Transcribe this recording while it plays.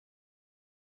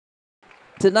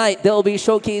Tonight, they'll be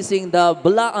showcasing the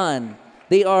Bilaan.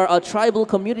 They are a tribal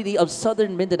community of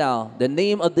Southern Mindanao. The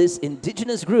name of this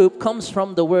indigenous group comes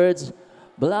from the words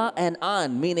Bla and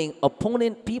An, meaning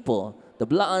opponent people. The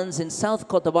Bilaans in South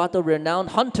Cotabato were renowned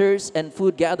hunters and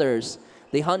food gatherers.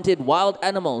 They hunted wild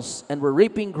animals and were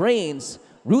reaping grains,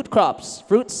 root crops,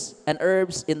 fruits, and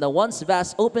herbs in the once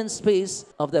vast open space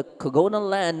of the cogonal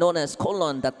land known as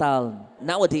Kolon Datal,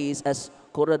 nowadays as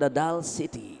Koronadal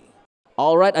City.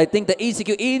 All right, I think the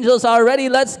ACQ Angels are ready.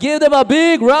 Let's give them a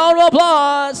big round of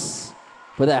applause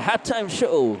for the halftime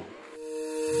show.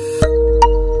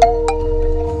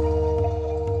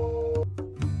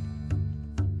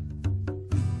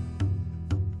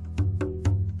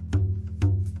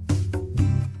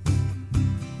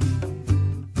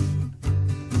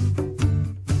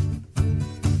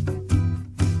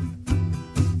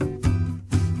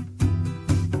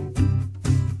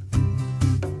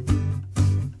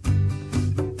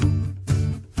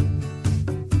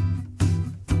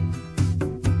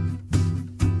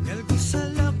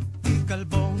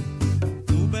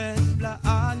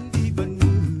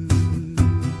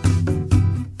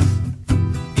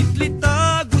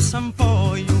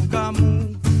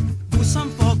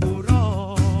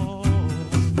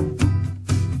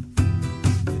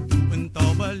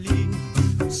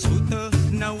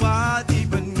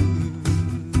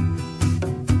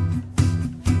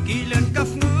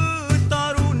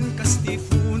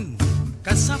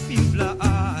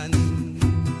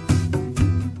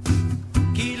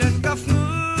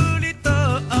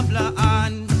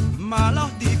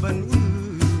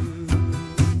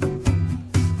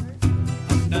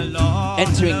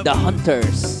 Entering the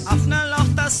hunters.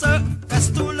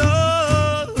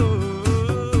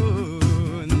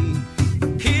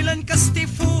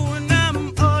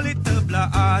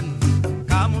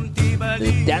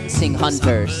 The dancing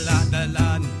hunters.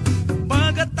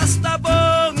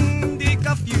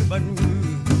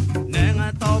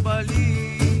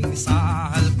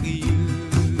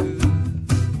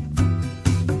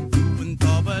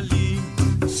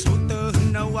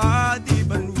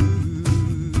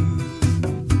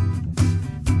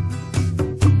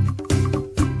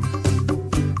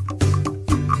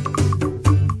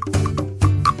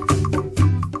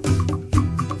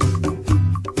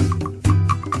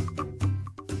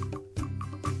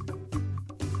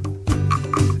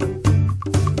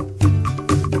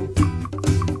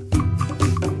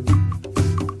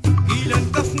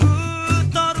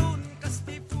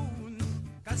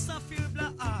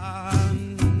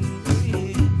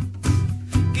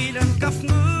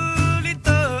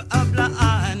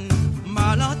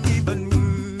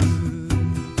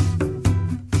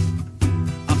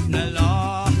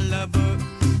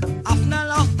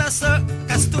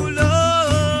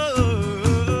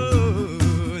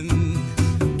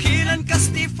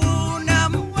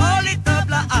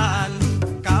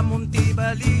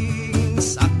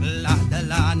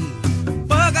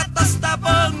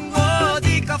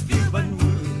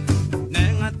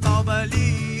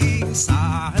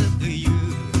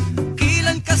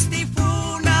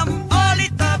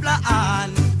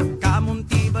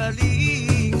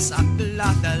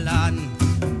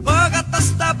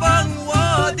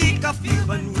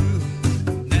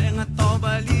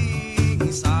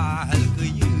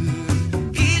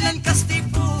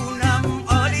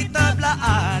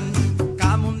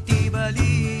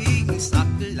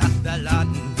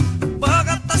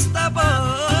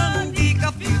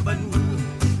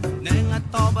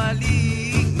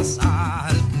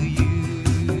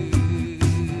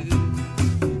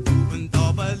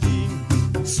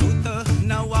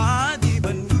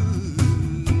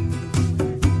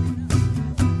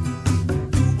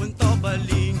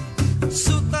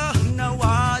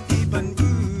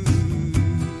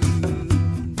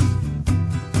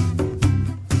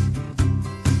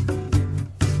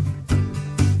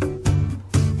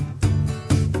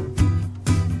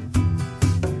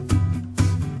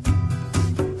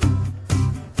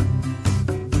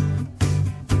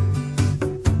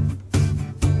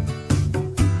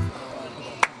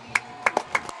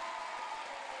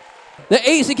 The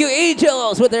ACQ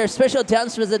Angels with their special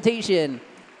dance presentation.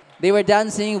 They were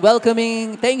dancing,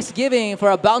 welcoming Thanksgiving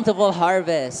for a bountiful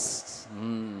harvest.